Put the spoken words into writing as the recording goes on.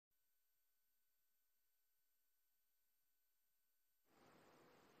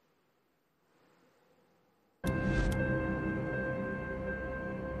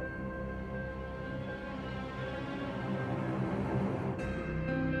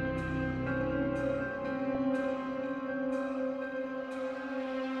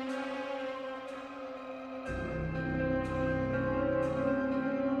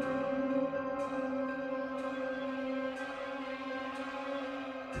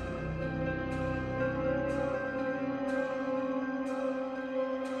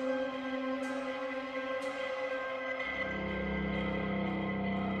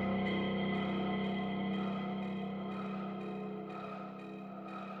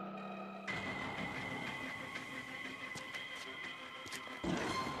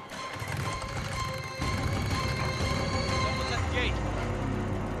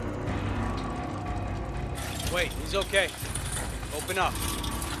wait. He's okay. Open up.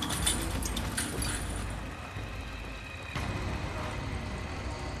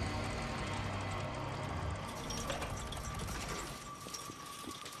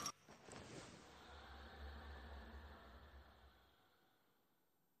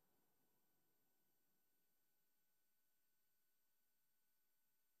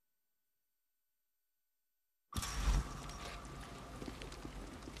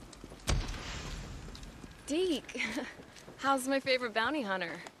 Deke, how's my favorite bounty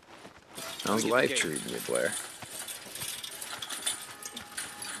hunter? How's life treating you, Blair?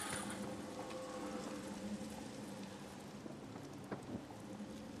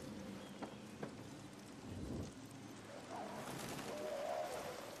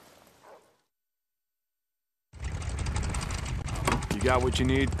 You got what you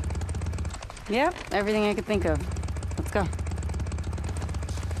need? Yep, everything I could think of. Let's go.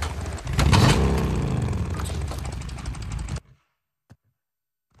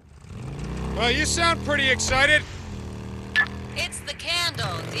 Well, you sound pretty excited. It's the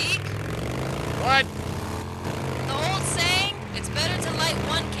candle, Deke. What? The old saying, it's better to light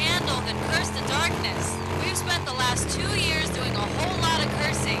one candle than curse the darkness. We've spent the last 2 years doing a whole lot of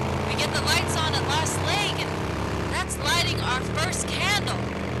cursing. We get the lights on at last leg, and that's lighting our first candle.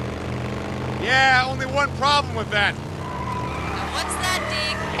 Yeah, only one problem with that. And what's that,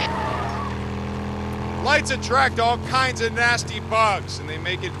 Deke? Lights attract all kinds of nasty bugs, and they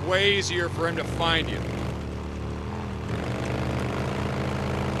make it way easier for him to find you.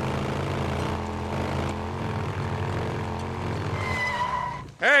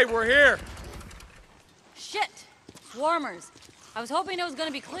 Hey, we're here! Shit! Swarmers. I was hoping it was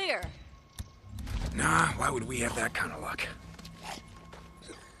gonna be clear. Nah, why would we have that kind of luck?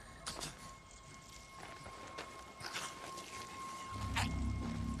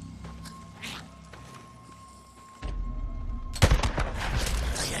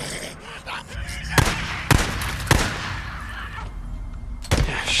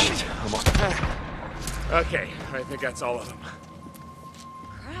 Shit, I'm on. Okay, I think that's all of them.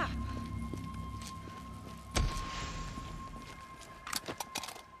 Crap.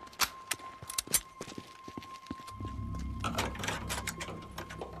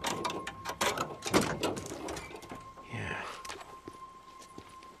 Yeah.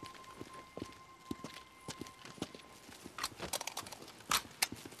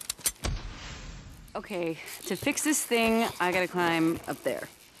 Okay, to fix this thing, I gotta climb up there.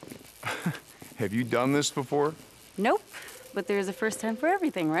 Have you done this before? Nope, but there's a first time for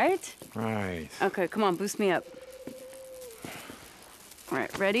everything, right? Right. Okay, come on, boost me up. All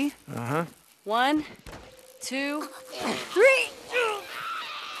right, ready? Uh-huh. 1, 2, 3!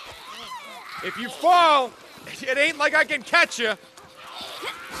 If you fall, it ain't like I can catch you.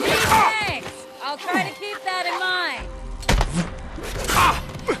 Thanks! I'll try to keep that in mind.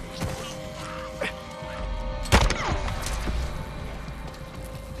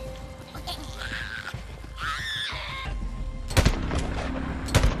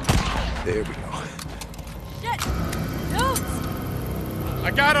 There we go. Shit! Dudes!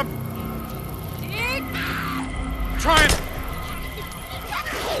 I got him! Deke! Trying!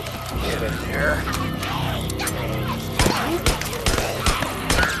 Get in there.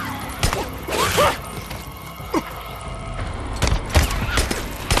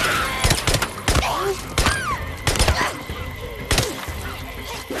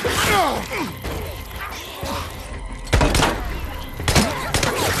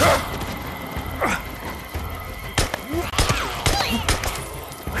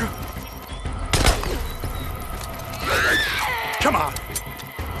 Come on.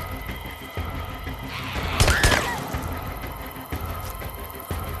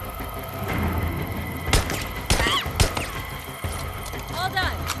 All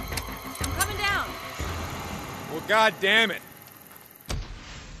done. I'm coming down. Well, god damn it.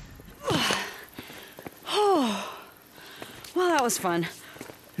 Well, that was fun.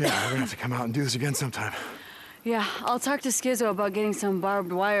 Yeah, we're gonna have to come out and do this again sometime. Yeah, I'll talk to Skizzo about getting some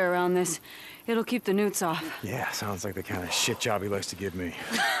barbed wire around this. It'll keep the newts off. Yeah, sounds like the kind of shit job he likes to give me.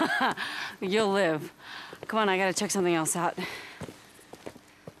 You'll live. Come on, I gotta check something else out.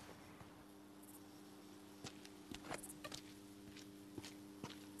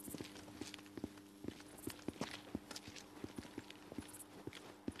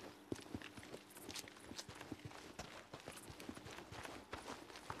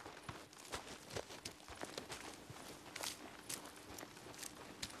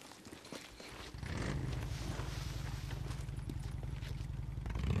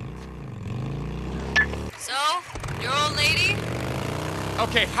 So, your old lady?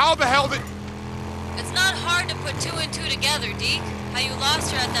 Okay, how the hell did... It's not hard hard to put two and two together, Deke. How you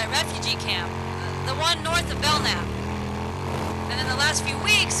lost her at that refugee camp. The one north of Belknap. And in the last few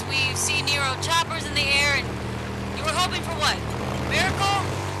weeks, we've seen NERO choppers in the air, and you were hoping for what? A miracle?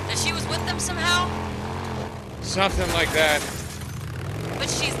 That she was with them somehow? Something like that. But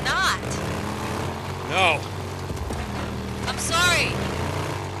she's not. No. I'm sorry.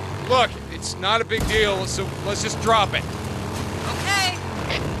 Look, it's not a big deal, so let's just drop it. Okay.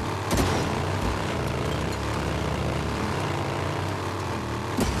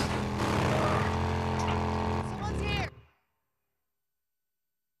 Someone's here.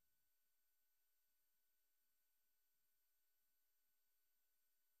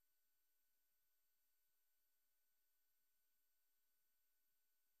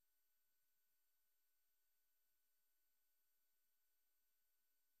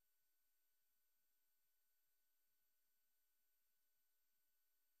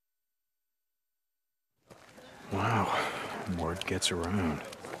 Wow, word gets around.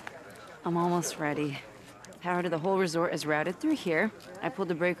 I'm almost ready. Power to the whole resort is routed through here. I pulled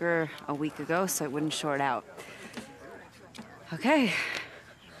the breaker a week ago so it wouldn't short out. Okay.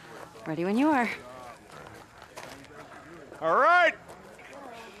 Ready when you are. All right.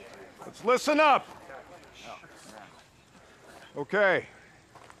 Let's listen up. Okay.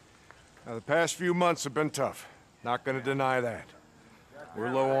 Now, the past few months have been tough. Not gonna deny that.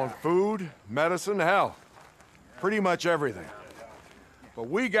 We're low on food, medicine, hell. Pretty much everything. But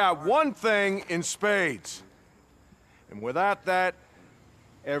we got one thing in spades. And without that,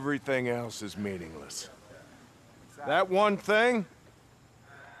 everything else is meaningless. That one thing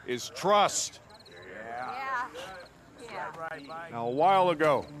is trust. Now, a while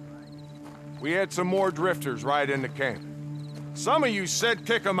ago, we had some more drifters ride into camp. Some of you said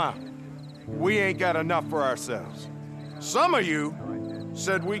kick them out. We ain't got enough for ourselves. Some of you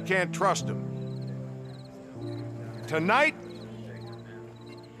said we can't trust them. Tonight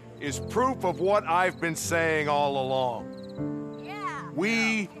is proof of what I've been saying all along.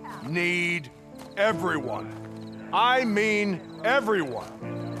 We need everyone. I mean everyone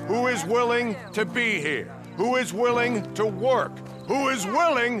who is willing to be here, who is willing to work, who is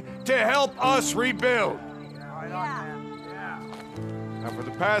willing to help us rebuild. Now, for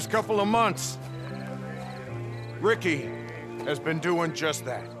the past couple of months, Ricky has been doing just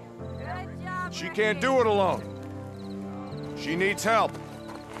that. She can't do it alone. She needs help.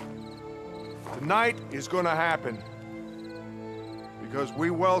 Tonight is gonna happen because we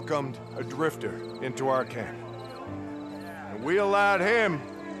welcomed a drifter into our camp. And we allowed him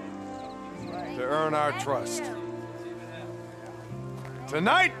to earn our trust.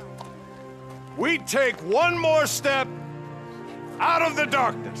 Tonight, we take one more step out of the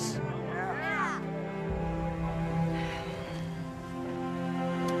darkness.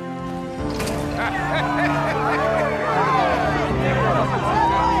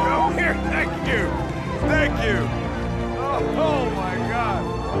 Come here, thank you. Thank you. Oh my God.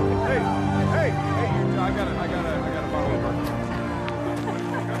 Hey, I gotta borrow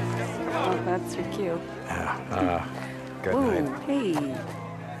Oh, that's your cue. Yeah, good Whoa, night. hey.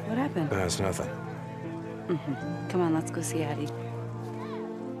 What happened? That's nothing. Come on, let's go see Addie.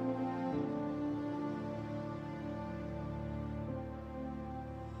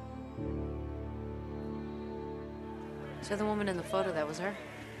 So the woman in the photo, that was her?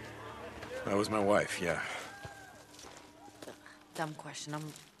 That was my wife, yeah. Dumb question.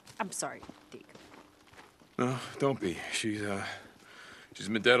 I'm sorry, Deke. No, don't be. She's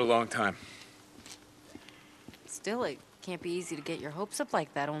been dead a long time. Still, it can't be easy to get your hopes up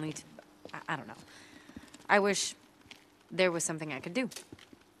like that, only to... I don't know. I wish there was something I could do.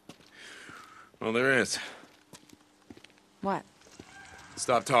 Well, there is. What?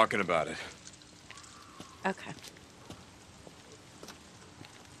 Stop talking about it. Okay.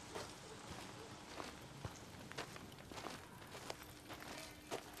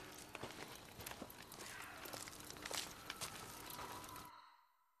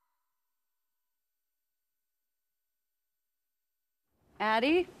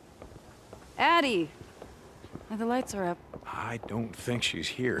 Addie? Addie! Oh, the lights are up. I don't think she's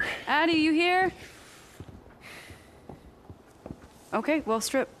here. Addie, you here? Okay, well,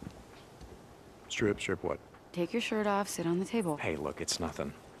 strip. Strip what? Take your shirt off, sit on the table. Hey, look, it's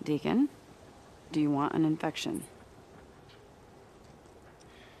nothing. Deacon, do you want an infection?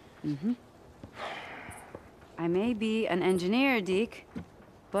 I may be an engineer, Deke,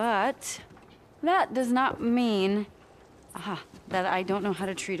 but that does not mean that I don't know how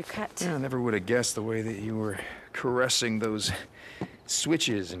to treat a cut. Yeah, I never would have guessed the way that you were caressing those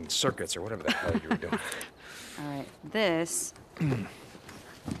switches and circuits or whatever the hell you were doing. All right, this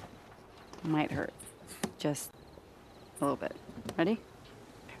might hurt. Just a little bit. Ready?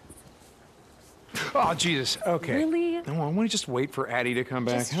 Oh, Jesus. Okay. Really? No, I want to just wait for Addie to come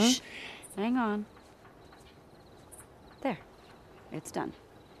back, Just huh? shh. Hang on. There. It's done.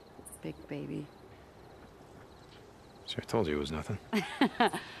 Big baby. So I told you it was nothing.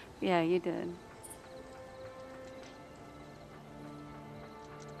 Yeah, you did.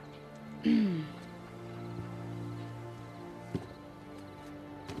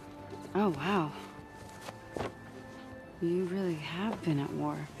 Oh, wow. You really have been at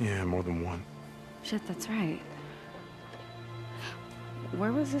war. Yeah, more than one. Shit, that's right.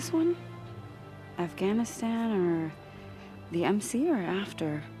 Where was this one? Afghanistan or the MC or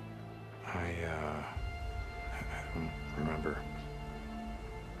after? I don't remember.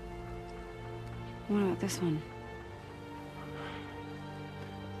 What about this one?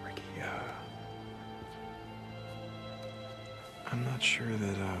 Ricky, I'm not sure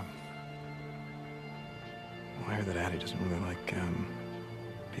that, well, I hear that Addie doesn't really like,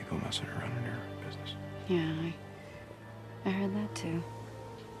 people messing around in her business. Yeah, I heard that too.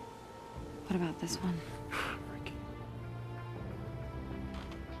 What about this one? Ricky.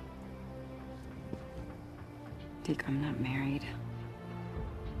 Deke, I'm not married.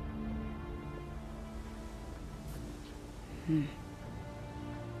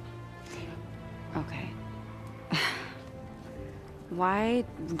 Okay. Why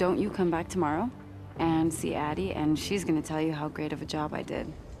don't you come back tomorrow and see Addie, and she's gonna tell you how great of a job I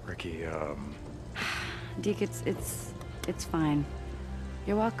did. Ricky, Deke, it's fine.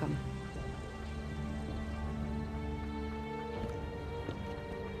 You're welcome.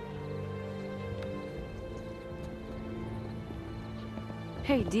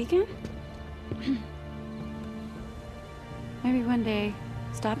 Hey, Deacon? Maybe one day,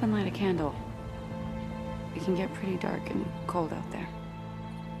 stop and light a candle. It can get pretty dark and cold out there.